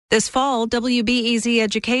This fall, WBEZ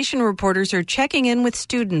education reporters are checking in with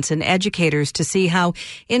students and educators to see how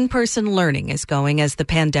in-person learning is going as the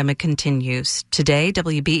pandemic continues. Today,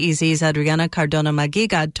 WBEZ's Adriana Cardona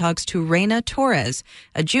Maguigad talks to Reina Torres,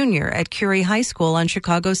 a junior at Curie High School on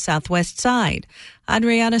Chicago's southwest side.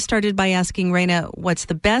 Adriana started by asking Reina what's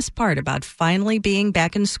the best part about finally being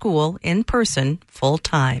back in school in person full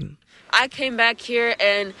time. I came back here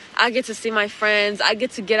and I get to see my friends. I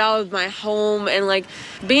get to get out of my home and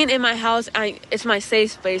being in my house, it's my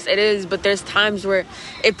safe space. It is, but there's times where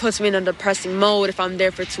it puts me in a depressing mode if I'm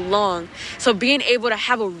there for too long. So being able to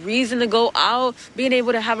have a reason to go out, being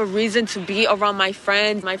able to have a reason to be around my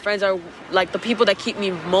friends are the people that keep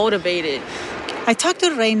me motivated. I talked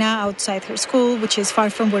to Reina outside her school, which is far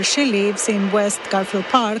from where she lives in West Garfield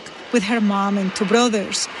Park, with her mom and two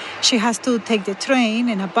brothers. She has to take the train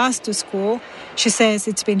and a bus to school. She says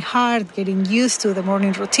it's been hard getting used to the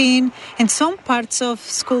morning routine and some parts of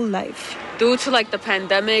school life. Due to the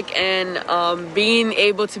pandemic and being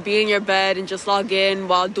able to be in your bed and just log in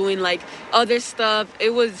while doing other stuff,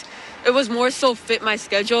 it was more so fit my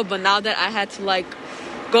schedule. But now that I had to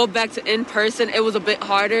go back to in person, it was a bit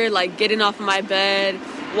harder, getting off my bed,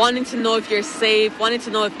 wanting to know if you're safe, wanting to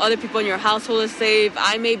know if other people in your household are safe.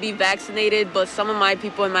 I may be vaccinated, but some of my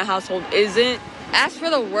people in my household isn't. As for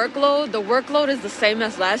the workload is the same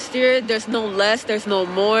as last year. There's no less, there's no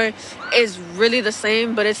more. It's really the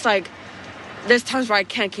same, but it's there's times where I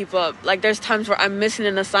can't keep up. There's times where I'm missing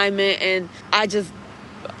an assignment and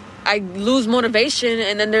I lose motivation,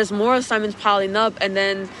 and then there's more assignments piling up, and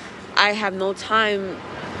then I have no time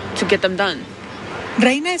to get them done.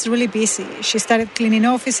 Reina is really busy. She started cleaning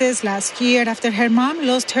offices last year after her mom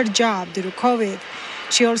lost her job due to COVID.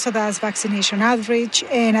 She also does vaccination outreach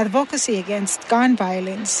and advocacy against gun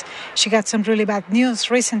violence. She got some really bad news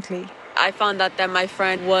recently. I found out that my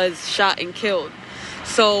friend was shot and killed.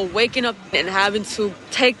 So waking up and having to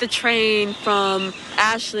take the train from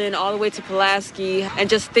Ashland all the way to Pulaski and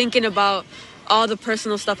just thinking about all the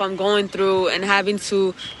personal stuff I'm going through and having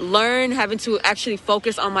to actually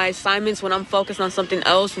focus on my assignments when I'm focused on something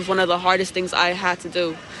else was one of the hardest things I had to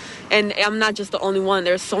do. And I'm not just the only one.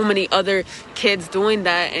 There's so many other kids doing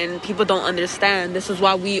that, and people don't understand. This is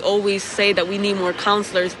why we always say that we need more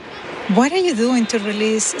counselors. What are you doing to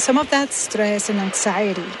release some of that stress and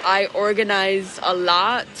anxiety? I organize a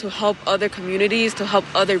lot to help other communities, to help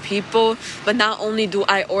other people. But not only do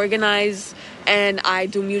I organize and I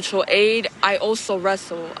do mutual aid, I also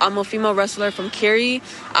wrestle. I'm a female wrestler from Curie.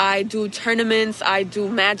 I do tournaments, I do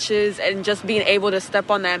matches, and just being able to step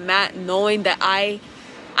on that mat, knowing that I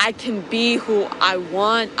can be who I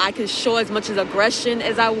want, I can show as much as aggression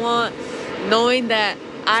as I want, knowing that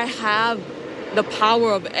I have the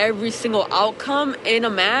power of every single outcome in a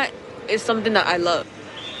mat is something that I love.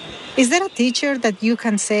 Is there a teacher that you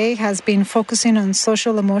can say has been focusing on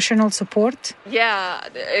social emotional support? Yeah,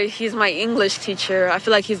 he's my English teacher. I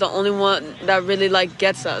feel like he's the only one that really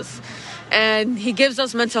gets us. And he gives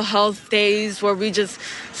us mental health days where we just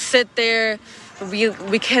sit there.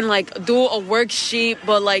 We can do a worksheet,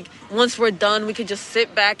 but once we're done, we can just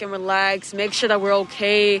sit back and relax, make sure that we're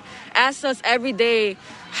okay. Ask us every day,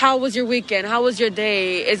 how was your weekend? How was your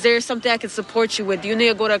day? Is there something I can support you with? Do you need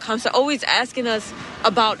to go to a concert? Always asking us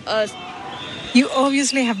about us. You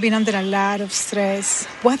obviously have been under a lot of stress.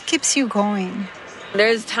 What keeps you going?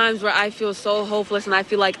 There's times where I feel so hopeless and I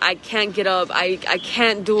feel like I can't get up. I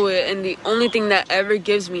can't do it. And the only thing that ever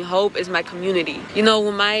gives me hope is my community. You know,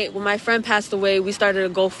 when my friend passed away, we started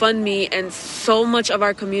a GoFundMe, and so much of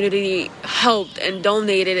our community helped and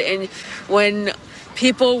donated. And when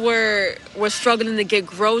people were struggling to get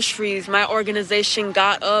groceries, my organization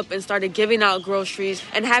got up and started giving out groceries.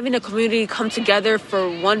 And having a community come together for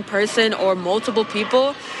one person or multiple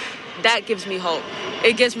people, that gives me hope.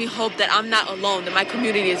 It gives me hope that I'm not alone, that my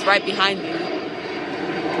community is right behind me.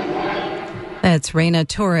 That's Reina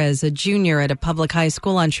Torres, a junior at a public high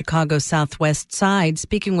school on Chicago's southwest side,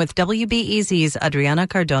 speaking with WBEZ's Adriana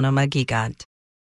Cardona Maguigad.